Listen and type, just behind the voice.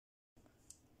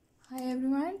Hi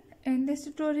everyone, in this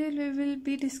tutorial we will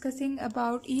be discussing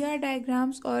about ER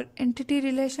diagrams or entity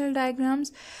relational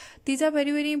diagrams. These are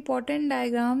very important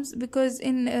diagrams because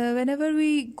in whenever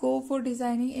we go for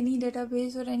designing any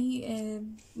database or any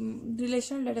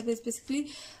relational database,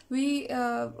 basically we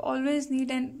always need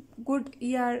a good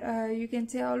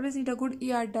always need a good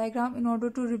ER diagram in order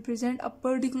to represent a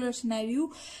particular scenario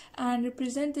and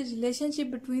represent the relationship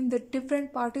between the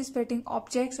different participating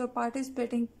objects or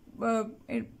participating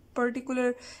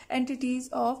particular entities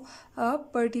of a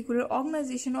particular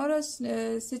organization or a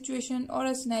situation or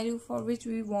a scenario for which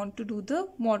we want to do the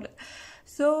model.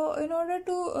 So in order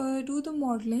to do the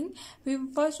modeling, we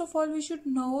first of all we should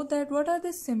know that what are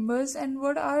the symbols and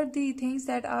what are the things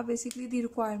that are basically the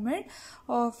requirement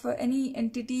of any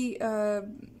entity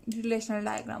relational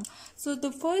diagram. So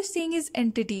the first thing is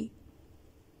entity.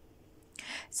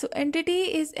 So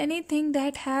entity is anything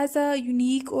that has a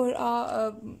unique or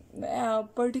a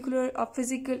particular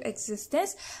physical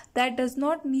existence that does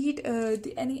not need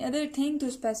any other thing to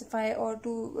specify or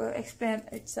to explain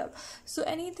itself. So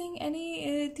any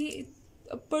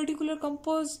particular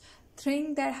composed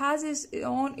thing that has its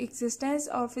own existence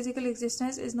or physical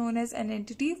existence is known as an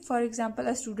entity. For example,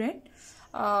 a student,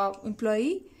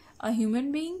 employee, a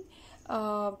human being,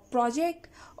 project,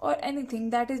 or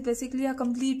anything that is basically a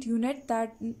complete unit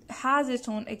that has its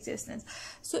own existence.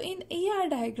 So in ER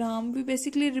diagram we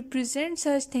basically represent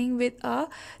such thing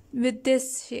with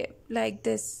this shape, like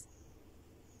this,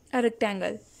 a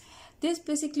rectangle. This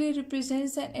basically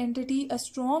represents an entity, a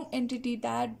strong entity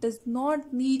that does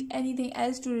not need anything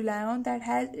else to rely on, that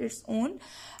has its own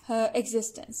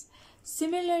existence.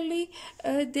 Similarly,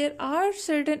 there are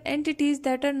certain entities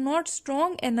that are not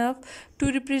strong enough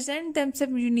to represent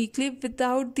themselves uniquely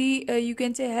without the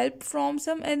help from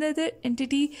some another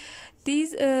entity.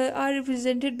 These are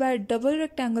represented by a double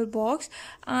rectangle box,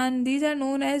 and these are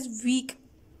known as weak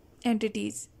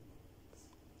entities.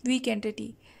 Weak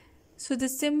entity. So the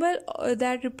symbol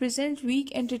that represents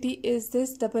weak entity is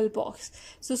this double box.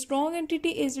 So strong entity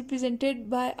is represented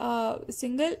by a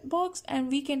single box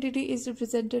and weak entity is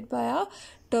represented by a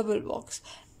double box.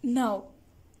 Now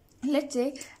let's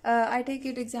say I take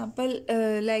an example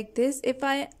like this. If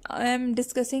I am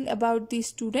discussing about the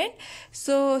student,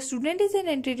 so student is an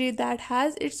entity that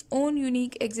has its own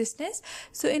unique existence.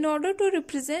 So in order to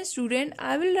represent student,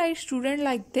 I will write student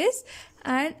like this,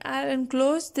 and I'll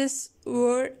enclose this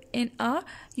word in a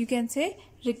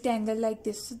rectangle like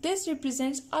this. So this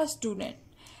represents a student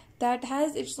that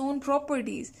has its own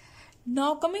properties.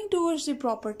 Now coming towards the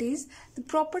properties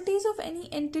of any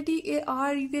entity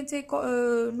are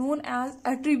known as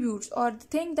attributes, or the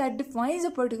thing that defines a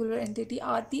particular entity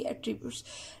are the attributes.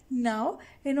 Now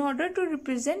in order to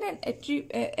represent an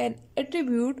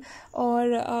attribute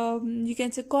or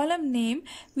column name,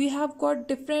 we have got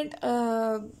different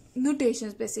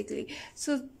notations basically.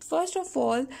 So first of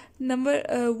all, number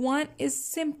one is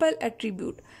simple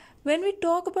attribute. When we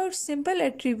talk about simple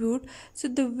attribute, so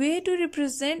the way to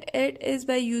represent it is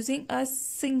by using a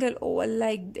single oval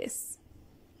like this.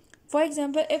 For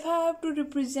example, if I have to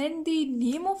represent the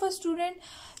name of a student,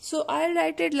 so I'll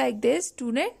write it like this,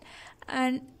 student,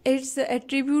 and its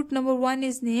attribute number one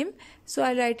is name, so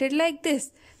I'll write it like this.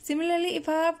 Similarly, if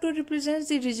I have to represent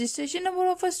the registration number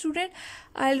of a student,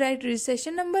 I'll write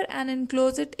registration number and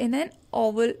enclose it in an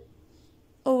oval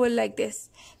like this.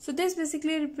 So this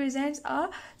basically represents a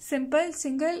simple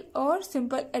single or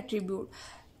simple attribute.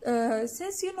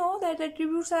 Since you know that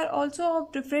attributes are also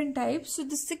of different types, so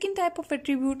the second type of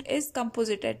attribute is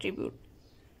composite attribute.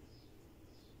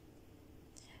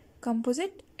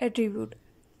 Composite attribute.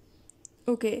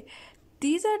 Okay,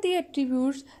 these are the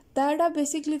attributes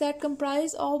that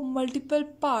comprise of multiple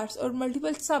parts or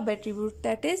multiple sub attributes.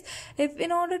 That is, if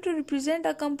in order to represent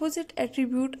a composite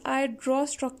attribute, I draw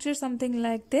structure something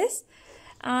like this,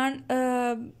 and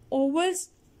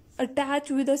ovals attached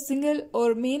with a single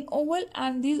or main oval,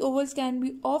 and these ovals can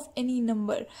be of any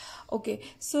number. Okay,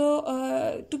 so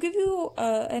to give you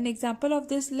an example of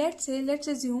this, let's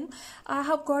assume I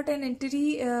have got an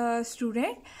entity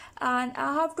student, and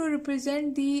I have to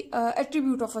represent the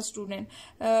attribute of a student,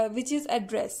 which is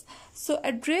address. So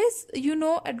address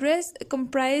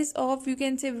comprise of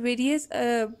various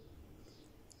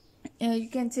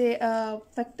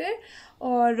factor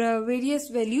or various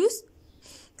values.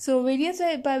 So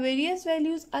by various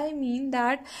values I mean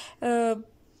that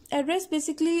address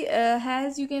basically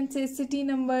has city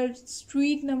number,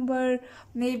 street number,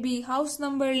 maybe house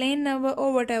number, lane number,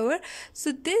 or whatever.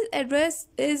 So this address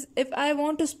is, if I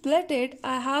want to split it,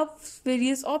 I have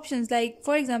various options, like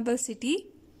for example city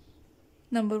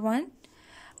number one,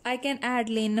 I can add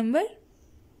lane number,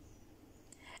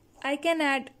 I can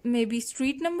add maybe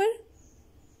street number,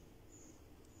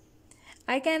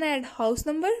 I can add house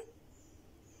number.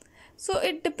 So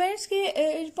it depends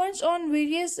on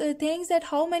various things, that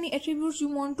how many attributes you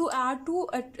want to add to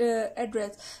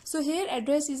address. So here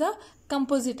address is a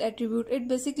composite attribute. It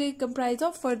basically comprises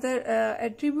of further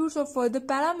attributes or further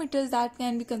parameters that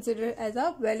can be considered as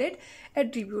a valid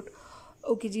attribute.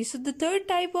 Okay ji, so the third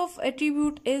type of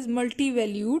attribute is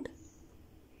multi-valued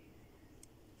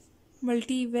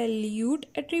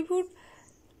attribute.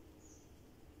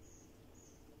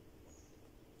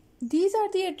 These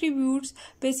are the attributes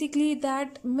basically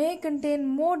that may contain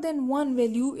more than one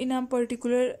value in a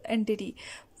particular entity.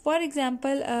 For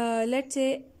example, let's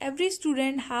say every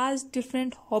student has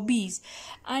different hobbies,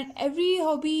 and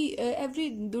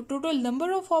the total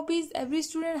number of hobbies every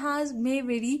student has may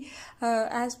vary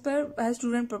as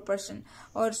student per person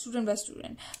or student by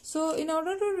student. So in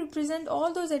order to represent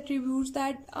all those attributes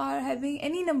that are having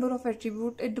any number of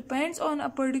attributes, it depends on a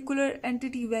particular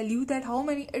entity value, that how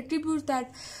many values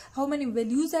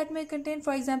that may contain.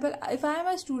 For example, if I am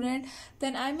a student,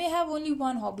 then I may have only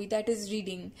one hobby, that is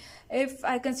reading. If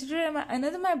I consider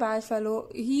another my batch fellow,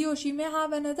 he or she may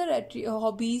have another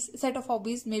set of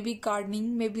hobbies, maybe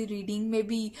gardening, maybe reading,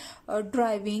 maybe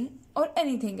driving, or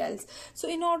anything else. So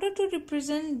in order to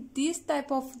represent this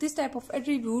type of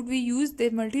attribute, we use the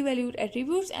multi-valued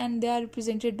attributes, and they are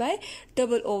represented by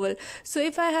double oval. So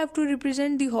if I have to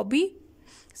represent the hobby,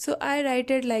 so I write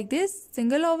it like this,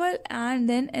 single oval, and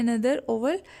then another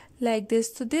oval like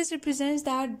this. So this represents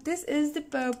that this is the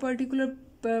particular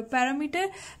parameter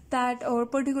that or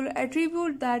particular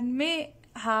attribute that may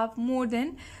have more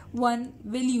than one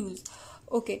values.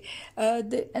 Okay,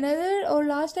 another or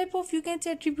last type of, you can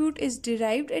say, attribute is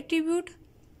derived attribute.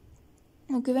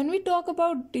 Okay, when we talk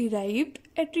about derived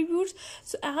attributes,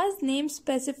 so as names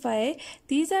specify,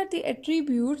 these are the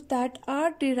attributes that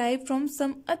are derived from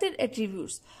some other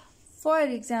attributes. For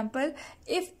example,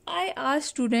 if I ask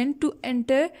student to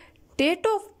enter date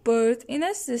of birth in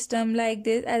a system like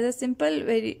this as a simple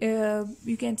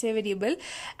you can say variable,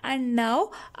 and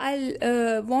now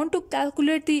I'll want to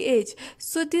calculate the age,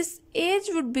 so this age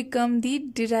would become the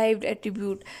derived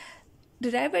attribute.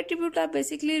 Derived attributes are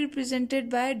basically represented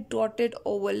by a dotted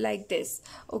oval like this.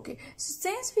 Okay, so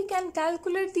since we can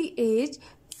calculate the age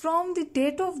from the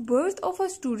date of birth of a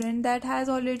student that has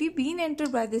already been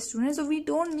entered by the student, so we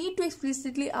don't need to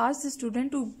explicitly ask the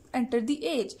student to enter the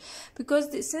age,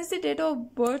 because since the date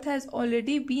of birth has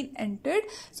already been entered,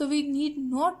 so we need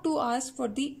not to ask for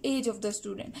the age of the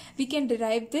student. We can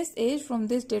derive this age from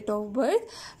this date of birth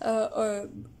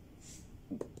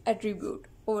attribute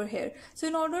over here. So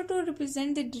in order to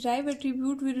represent the derived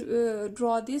attribute, we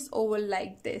draw this oval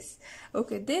like this.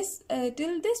 Okay, this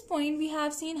till this point we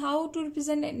have seen how to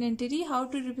represent an entity, how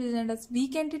to represent a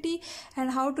weak entity,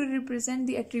 and how to represent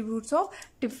the attributes of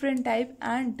different type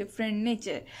and different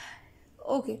nature.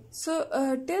 Okay, so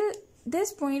till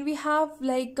this point we have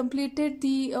like completed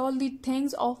all the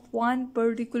things of one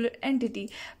particular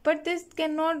entity, but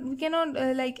we cannot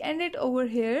like end it over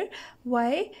here.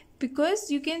 Why? Because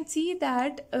you can see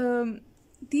that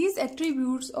these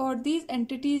attributes or these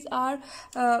entities are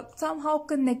somehow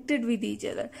connected with each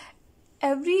other.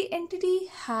 Every entity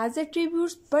has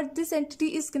attributes, but this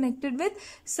entity is connected with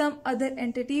some other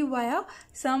entity via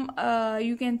some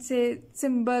you can say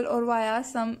symbol, or via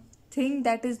some thing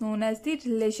that is known as the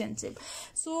relationship.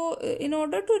 So in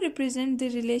order to represent the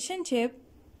relationship,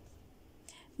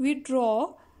 we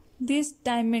draw this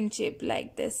diamond shape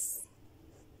like this.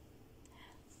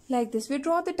 We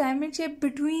draw the diamond shape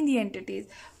between the entities.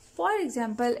 For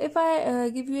example, if I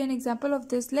give you an example of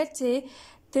this, let's say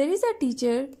there is a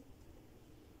teacher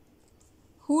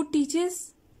who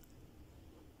teaches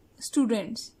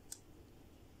students.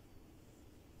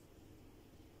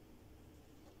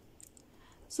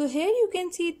 So here you can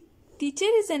see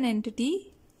teacher is an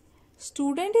entity,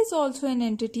 student is also an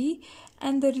entity,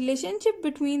 and the relationship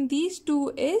between these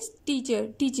two is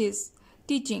teaching.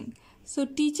 So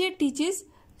teacher teaches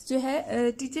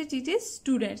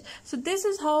students. So this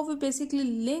is how we basically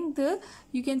link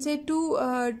you can say two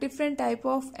different type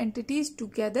of entities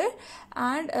together,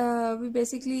 and we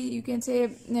basically, you can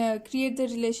say, create the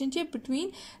relationship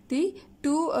between the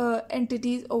two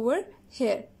entities over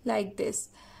here like this.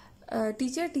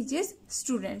 Teacher teaches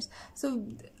students. So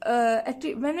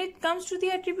when it comes to the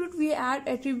attribute, we add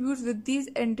attributes with these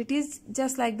entities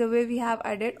just like the way we have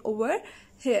added over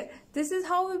here. This is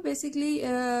how we basically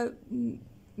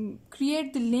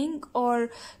create the link or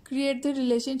create the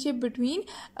relationship between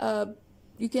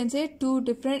you can say two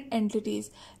different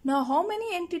entities. Now how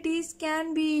many entities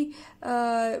can be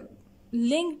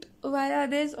linked via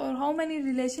this, or how many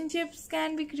relationships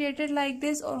can be created like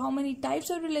this, or how many types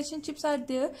of relationships are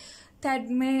there, that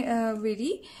may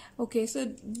vary. Okay, so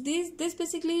this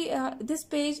basically this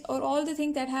page, or all the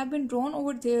things that have been drawn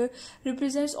over there,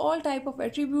 represents all type of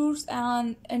attributes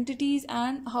and entities,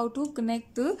 and how to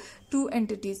connect the two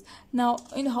entities. Now,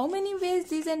 in how many ways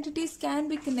these entities can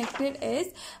be connected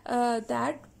is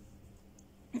that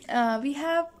we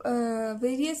have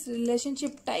various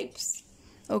relationship types.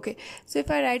 Okay, so if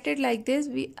I write it like this,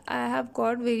 I have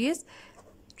got various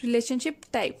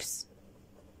relationship types.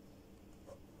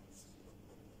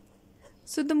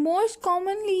 So the most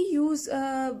commonly used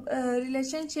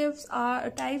relationships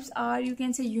types are, you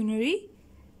can say, unary,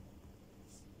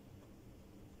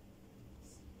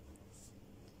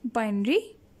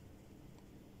 binary,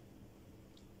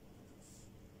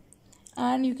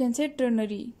 and you can say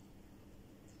ternary.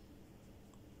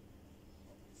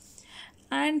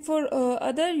 And for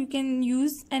other, you can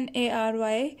use an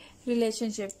ARY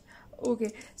relationship.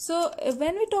 Okay, so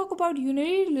when we talk about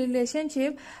unary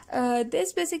relationship,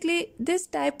 this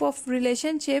type of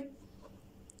relationship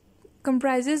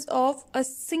comprises of a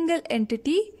single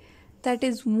entity, that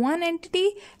is one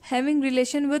entity having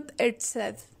relation with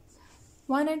itself.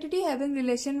 One entity having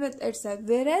relation with itself.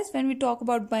 Whereas when we talk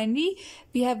about binary,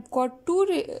 we have got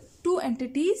two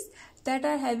entities that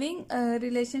are having a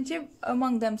relationship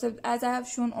among themselves, as I have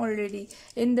shown already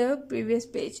in the previous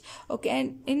page. Okay,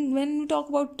 and when we talk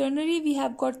about ternary, we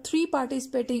have got three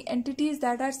participating entities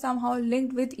that are somehow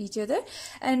linked with each other.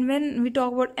 And when we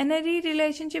talk about n-ary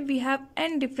relationship, we have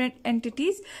n different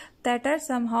entities that are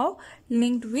somehow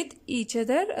linked with each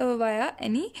other via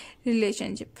any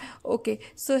relationship. Okay,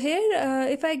 so here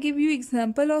if I give you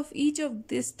example of each of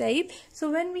this type,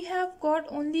 so when we have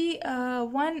got only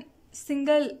one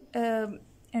single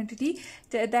entity,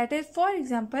 that is, for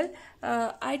example,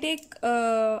 I take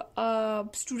a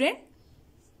student.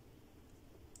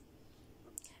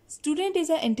 Student is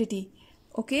an entity.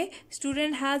 Okay,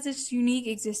 student has its unique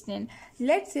existence.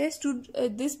 Let's say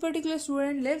this particular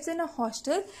student lives in a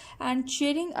hostel and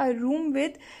sharing a room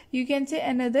with, you can say,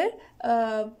 another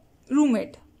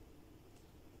roommate.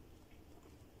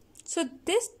 So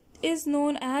this is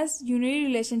known as unary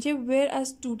relationship, where a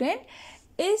student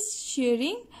is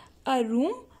sharing a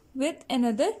room with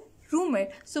another roommate.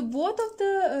 So both of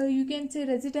the you can say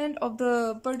resident of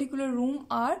the particular room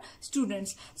are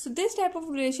students. So this type of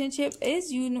relationship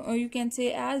is you can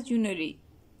say as unary.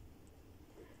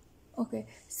 Okay,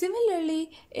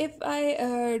 similarly, if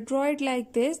I draw it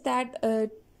like this, that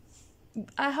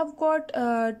I have got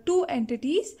two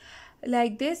entities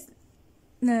like this.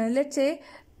 Let's say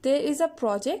there is a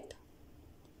project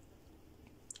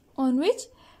on which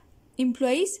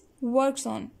employees works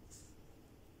on.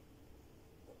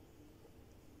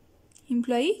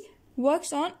 Employee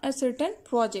works on a certain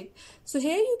project. So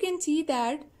here you can see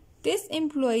that this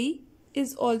employee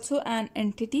is also an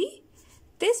entity,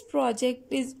 this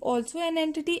project is also an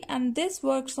entity, and this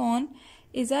works on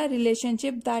is a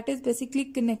relationship that is basically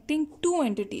connecting two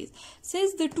entities.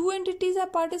 Since the two entities are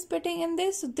participating in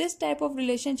this, so this type of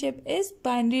relationship is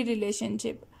binary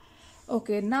relationship.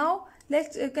 Okay, now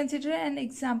let's consider an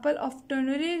example of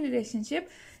ternary relationship.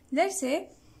 Let's say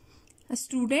a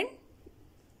student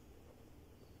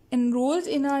enrolls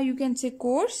in a, you can say,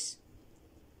 course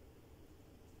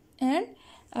and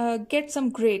get some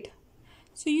grade.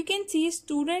 So you can see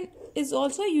student is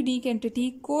also a unique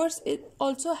entity, course is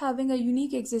also having a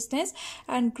unique existence,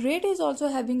 and grade is also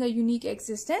having a unique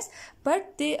existence,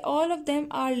 but all of them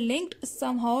are linked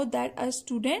somehow, that a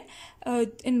student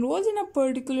enrolls in a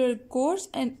particular course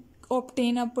and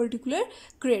obtain a particular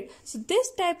grade. So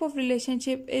this type of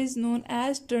relationship is known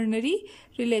as ternary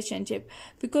relationship,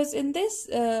 because in this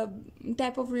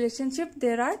type of relationship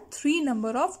there are three number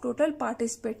of total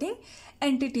participating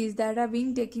entities that are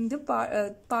being taking the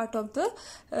part of the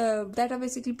that are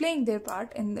basically playing their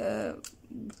part in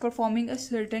performing a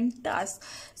certain task.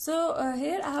 So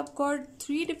here I have got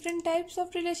three different types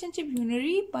of relationship: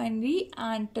 unary, binary,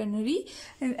 and ternary,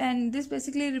 and this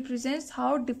basically represents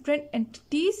how different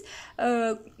entities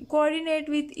coordinate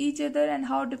with each other and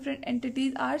how different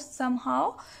entities are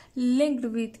somehow linked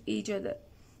with each other.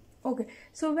 Okay,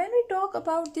 so when we talk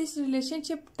about these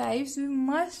relationship types, we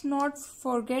must not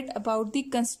forget about the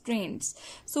constraints.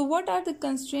 So what are the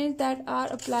constraints that are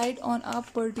applied on a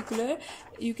particular,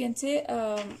 you can say,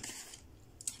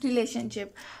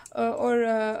 relationship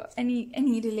or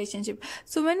any relationship?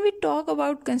 So when we talk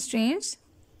about constraints,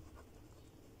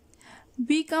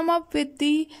 we come up with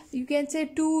the, you can say,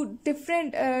 two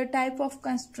different type of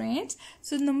constraints.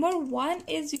 So number one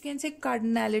is, you can say,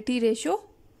 cardinality ratio.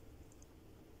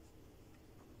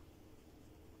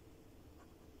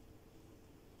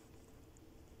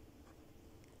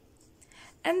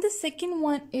 And the second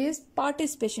one is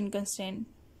participation constraint.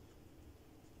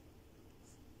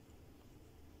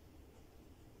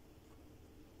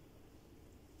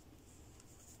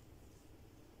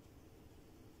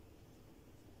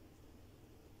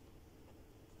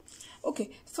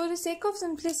 Okay, for the sake of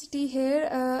simplicity here,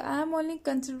 I am only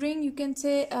considering, you can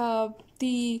say,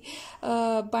 the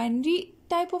binary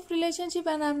type of relationship,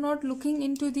 and I'm not looking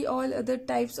into the all other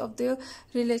types of the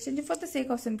relationship for the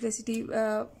sake of simplicity.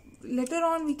 Later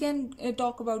on we can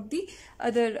talk about the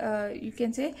other you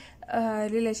can say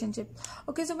relationship.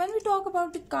 Okay, so when we talk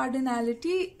about the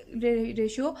cardinality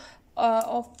ratio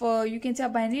of you can say a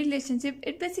binary relationship,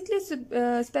 it basically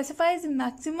specifies the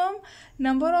maximum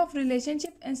number of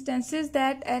relationship instances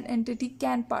that an entity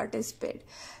can participate.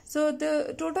 So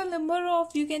the total number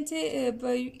of, you can say,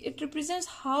 it represents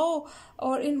how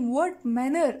or in what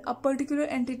manner a particular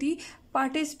entity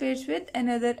participates with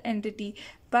another entity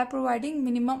by providing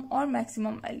minimum or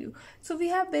maximum value. So we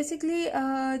have basically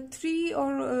three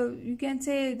or you can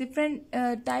say different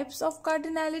types of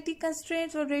cardinality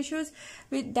constraints or ratios,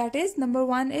 with that is, number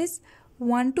one is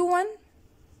 1 to 1,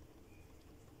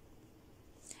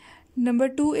 number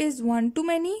two is 1 to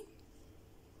many,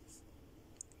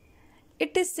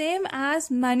 it is same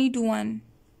as many to 1,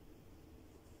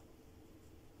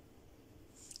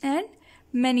 and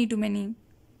many to many.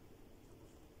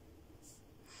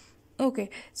 Okay,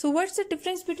 so what's the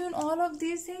difference between all of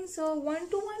these things? So 1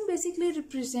 to 1 basically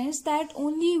represents that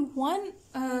only one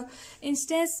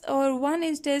instance or one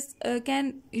instance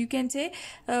can, you can say,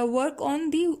 work on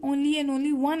the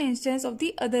only one instance of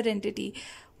the other entity.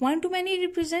 1 to many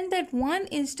represent that one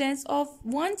instance of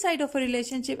one side of a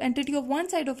relationship, entity of one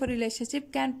side of a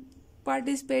relationship can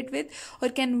participate with or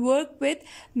can work with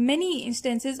many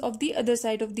instances of the other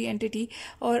side of the entity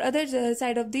or other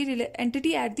side of the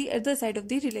entity at the other side of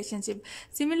the relationship.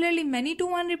 Similarly, many to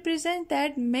one represent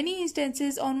that many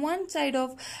instances on one side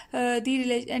of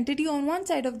the entity on one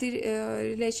side of the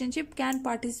relationship can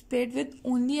participate with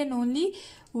only and only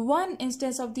one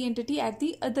instance of the entity at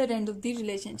the other end of the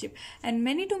relationship. And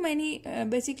many to many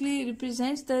basically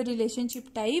represents the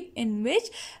relationship type in which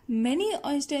many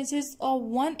instances of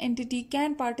one entity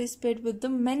can participate with the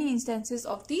many instances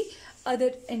of the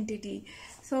other entity.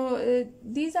 So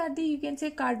these are the, you can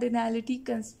say, cardinality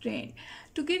constraint.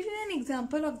 To give you an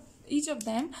example of each of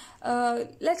them,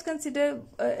 let's consider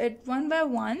it one by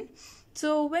one.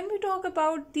 So when we talk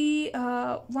about the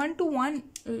one-to-one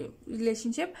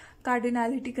relationship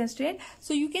cardinality constraint,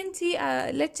 so you can see,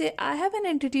 let's say I have an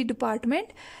entity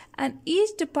department, and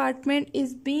each department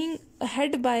is being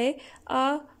head by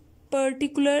a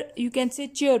particular, you can say,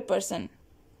 chairperson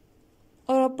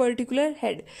or a particular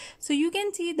head. So you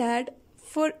can see that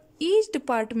for each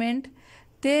department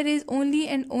there is only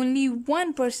and only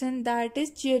one person that is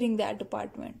chairing that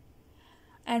department,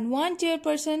 and one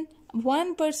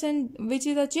person which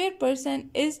is a chairperson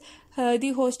is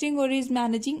the hosting or is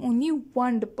managing only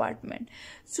one department.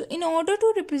 So in order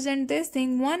to represent this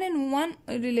thing, one and one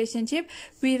relationship,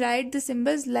 we write the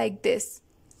symbols like this: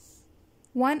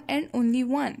 one and only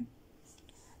one.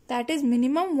 That is,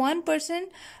 minimum one person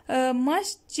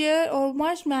must chair or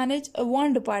must manage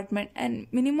one department, and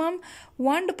minimum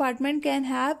one department can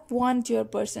have one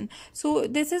chairperson. So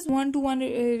this is one-to-one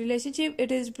relationship.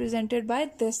 It is represented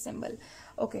by this symbol.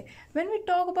 Okay, when we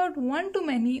talk about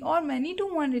one-to-many or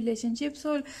many-to-one relationship,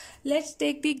 so let's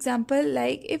take the example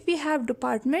like if we have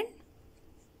department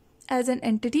as an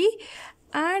entity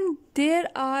and there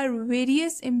are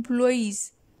various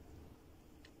employees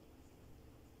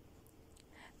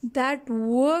that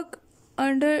work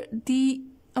under the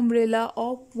umbrella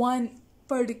of one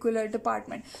particular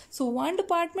department. So one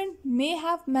department may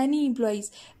have many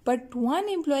employees, but one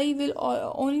employee will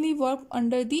only work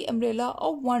under the umbrella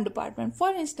of one department.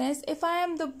 For instance, if I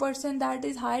am the person that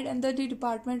is hired under the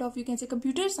department of, you can say,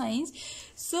 computer science,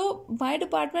 so my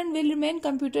department will remain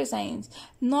computer science,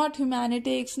 not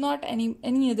humanities, not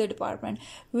any other department.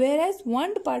 Whereas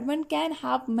one department can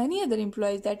have many other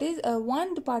employees, that is,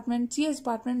 one department, CS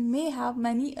department, may have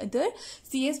many other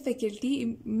CS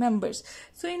faculty members.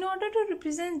 So in order to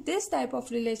represent this type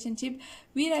of relationship,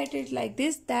 we write it like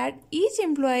this, that each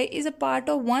employee is a part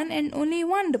of one and only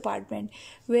one department,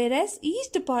 whereas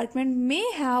each department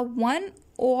may have one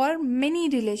or many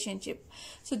relationship.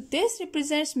 So this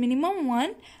represents minimum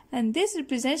one and this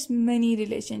represents many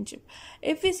relationship.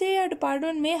 If we say a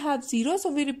department may have 0,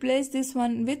 so we replace this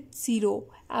one with 0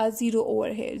 as 0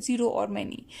 over here, 0 or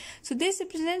many. So this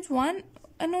represents one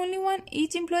and only one.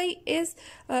 Each employee is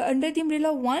under the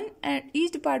umbrella of one, and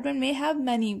each department may have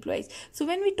many employees. So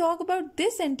when we talk about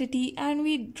this entity and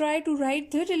we try to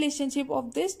write the relationship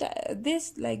of this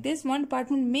like this, one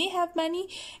department may have many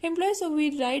employees, so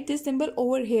we write this symbol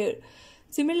over here.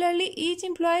 Similarly, each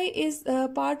employee is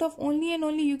part of only and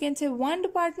only, you can say, one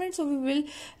department, so we will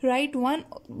write one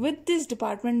with this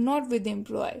department, not with the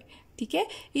employee. Okay,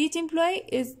 each employee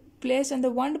is placed under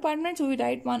one department, so we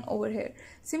write one over here.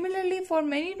 Similarly, for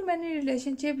many to many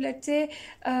relationship, let's say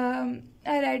I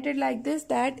write it like this,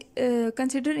 that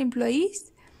consider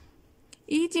employees.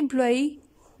 Each employee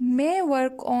may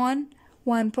work on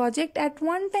one project at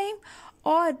one time,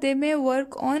 or they may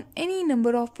work on any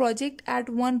number of projects at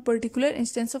one particular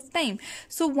instance of time.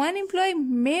 So one employee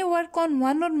may work on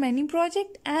one or many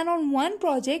projects, and on one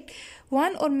project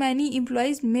one or many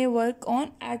employees may work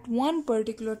on at one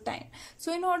particular time.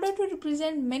 So in order to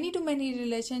represent many to many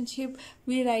relationship,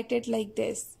 we write it like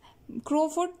this.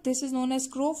 Crowfoot, this is known as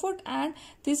crowfoot, and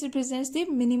this represents the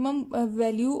minimum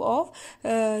value of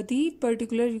the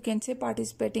particular, you can say,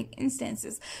 participating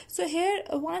instances. So here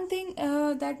one thing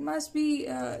that must be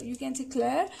you can say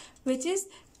clear, which is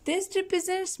this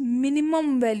represents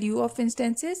minimum value of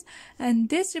instances, and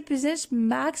this represents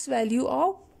max value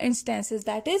of instances.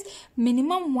 That is,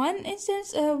 minimum one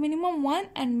instance, minimum one,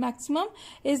 and maximum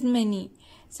is many.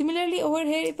 Similarly, over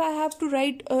here, if I have to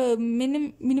write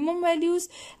minimum values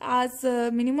as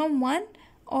minimum 1,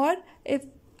 or if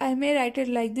I may write it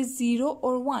like this, 0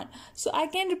 or 1. So I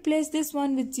can replace this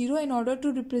one with 0 in order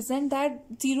to represent that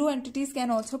 0 entities can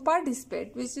also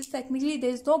participate, which is technically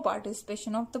there is no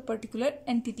participation of the particular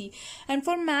entity. And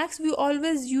for max, we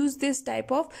always use this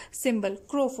type of symbol,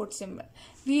 crowfoot symbol.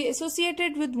 We associate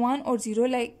it with 1 or 0.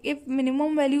 Like if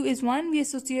minimum value is 1, we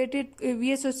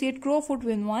associate crowfoot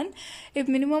with 1. If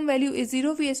minimum value is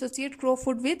 0, we associate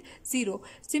crowfoot with 0.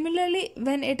 Similarly,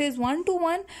 when it is 1 to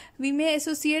 1, we may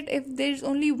associate, if there is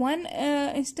only one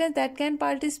instance that can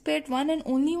participate, one and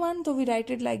only one, so we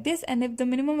write it like this. And if the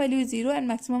minimum value is 0 and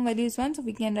maximum value is 1, so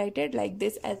we can write it like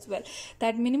this as well,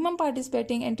 that minimum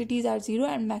participating entities are 0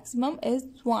 and maximum is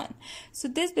 1. So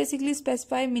this basically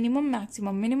specify minimum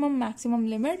maximum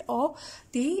limit of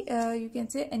the you can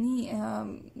say any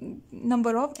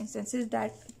number of instances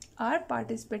that are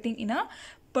participating in a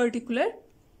particular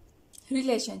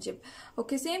relationship.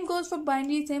 Okay, same goes for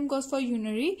binary, same goes for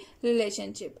unary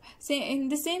relationship. In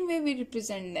the same way we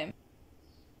represent them.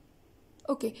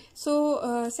 Okay,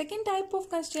 so second type of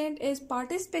constraint is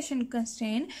participation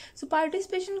constraint. So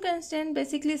participation constraint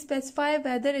basically specify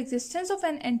whether existence of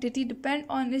an entity depend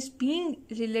on its being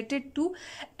related to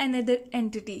another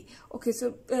entity. Okay,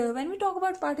 so when we talk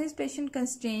about participation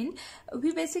constraint,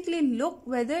 we basically look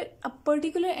whether a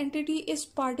particular entity is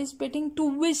participating to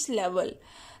which level.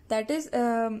 That is,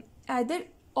 either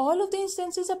all of the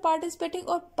instances are participating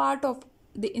or part of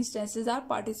the instances are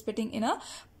participating in a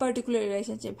particular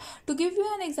relationship. To give you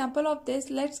an example of this,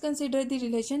 let's consider the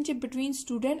relationship between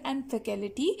student and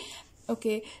faculty.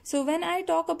 Okay, so when I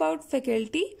talk about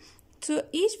faculty, so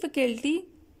each faculty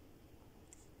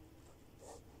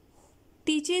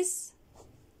teaches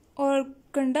or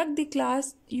conduct the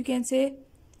class, you can say,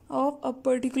 of a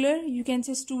particular, you can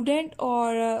say, student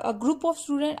or a group of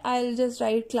students. I'll just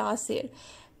write class here.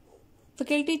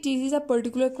 Faculty teaches a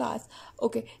particular class.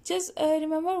 Okay, just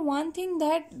remember one thing,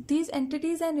 that these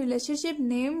entities and relationship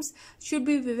names should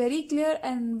be very clear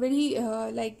and very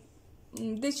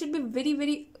they should be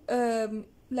very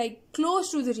like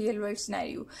close to the real world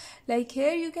scenario. Like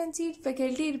here you can see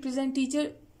faculty represent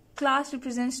teacher, class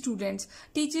represents students.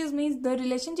 Teachers means the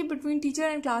relationship between teacher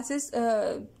and class is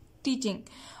teaching.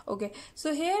 Okay,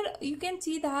 so here you can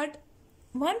see that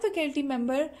one faculty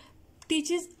member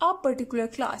teaches a particular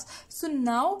class. So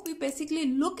now we basically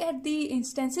look at the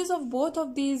instances of both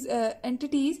of these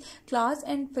entities, class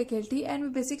and faculty, and we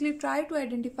basically try to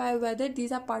identify whether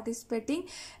these are participating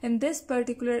in this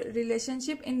particular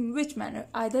relationship in which manner,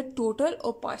 either total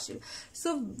or partial.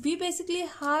 So we basically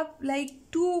have like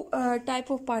two type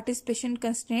of participation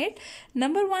constraint.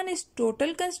 Number one is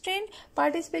total constraint,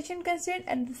 participation constraint,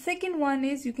 and the second one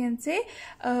is, you can say,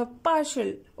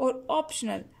 partial or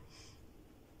optional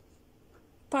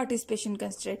participation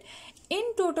constraint.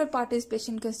 In total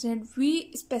participation constraint,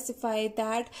 we specify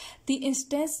that the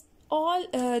instances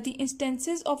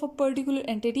of a particular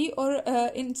entity, or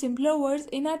in simpler words,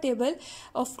 in a table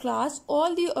of class,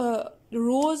 all the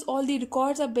rows, all the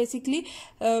records are basically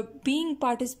being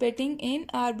participating in,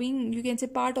 are being, you can say,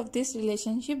 part of this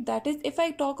relationship. That is, if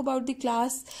I talk about the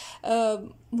class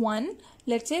 1,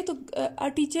 let's say,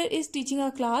 a teacher is teaching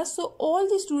a class, so all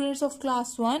the students of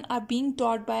class 1 are being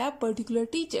taught by a particular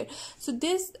teacher. So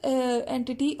this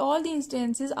entity, all the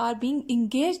instances are being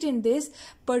engaged in this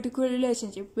particular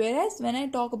relationship. Whereas when I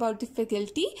talk about the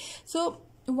faculty, so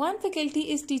one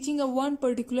faculty is teaching a one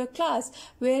particular class,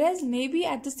 whereas maybe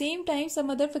at the same time some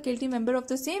other faculty member of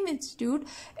the same institute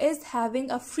is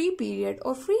having a free period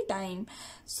or free time.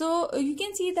 So you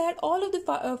can see that all of the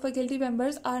faculty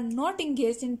members are not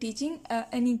engaged in teaching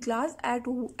any class at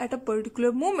a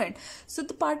particular moment. So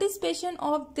the participation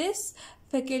of this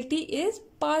faculty is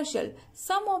partial.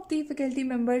 Some of the faculty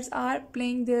members are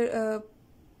playing their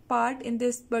part in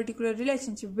this particular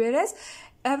relationship, whereas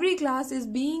every class is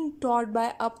being taught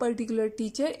by a particular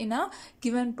teacher in a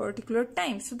given particular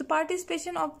time. So the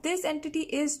participation of this entity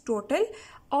is total.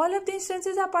 All of the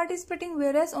instances are participating,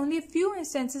 whereas only a few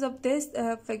instances of this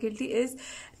faculty is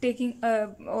taking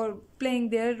or playing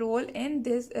their role in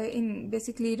this in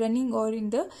basically running or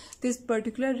in this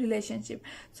particular relationship.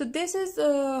 So this is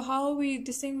how we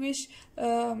distinguish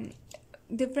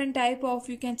different type of,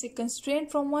 you can say,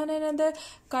 constraint from one another.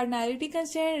 Cardinality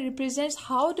constraint represents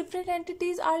how different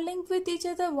entities are linked with each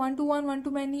other, one to one, one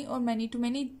to many, or many to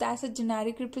many. That's a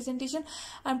generic representation.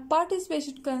 And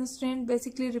participation constraint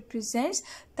basically represents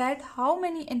that how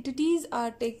many entities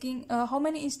are taking, how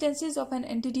many instances of an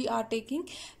entity are taking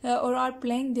or are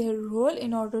playing their role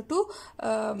in order to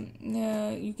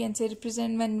you can say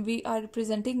represent, when we are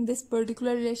representing this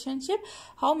particular relationship,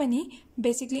 how many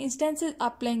basically instances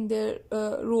are playing their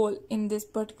role in this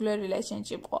particular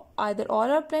relationship. Either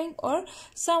all are playing or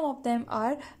some of them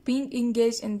are being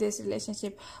engaged in this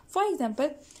relationship. For example,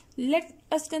 let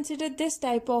us consider this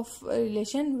type of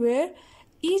relation where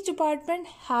each department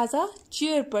has a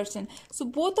chairperson. So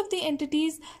both of the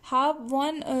entities have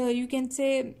one you can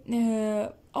say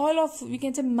all of, you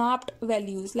can say, mapped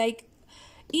values, like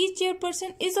each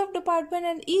chairperson is of department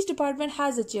and each department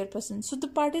has a chairperson. So the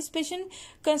participation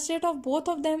constraint of both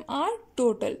of them are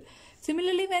total.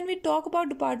 Similarly, when we talk about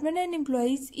department and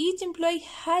employees, each employee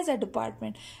has a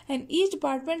department and each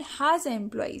department has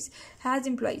employees.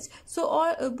 So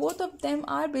all both of them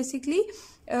are basically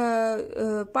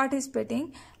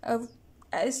participating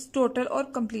as total or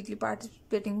completely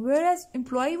participating. Whereas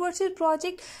employee versus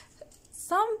project,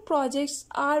 some projects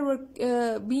are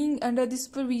being under the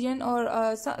supervision,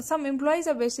 or some employees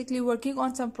are basically working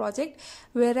on some project,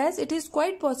 whereas it is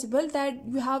quite possible that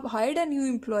you have hired a new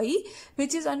employee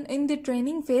which is in the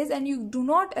training phase and you do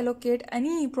not allocate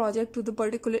any project to the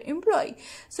particular employee.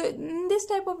 So in this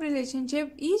type of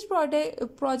relationship, each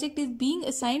project is being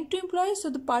assigned to employees. So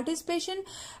the participation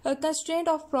constraint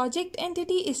of project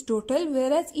entity is total,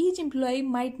 whereas each employee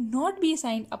might not be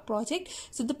assigned a project.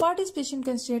 So the participation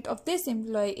constraint of this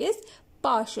employee is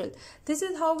partial. This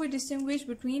is how we distinguish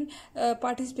between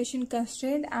participation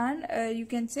constraint and you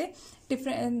can say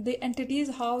different the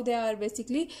entities, how they are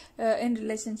basically in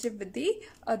relationship with the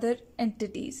other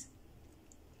entities.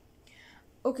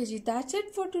 Okay ji, that's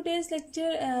it for today's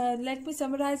lecture. Let me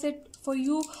summarize it for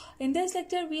you. In this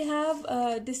lecture we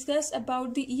have discussed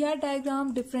about the ER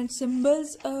diagram, different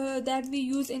symbols that we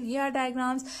use in ER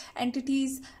diagrams,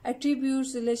 entities,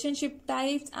 attributes, relationship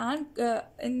types, and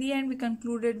in the end we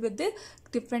concluded with the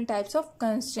different types of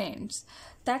constraints.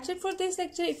 That's it for this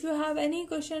lecture. If you have any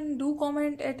question, do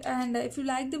comment it, and if you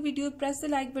like the video, press the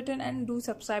like button and do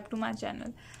subscribe to my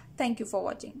channel. Thank you for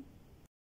watching.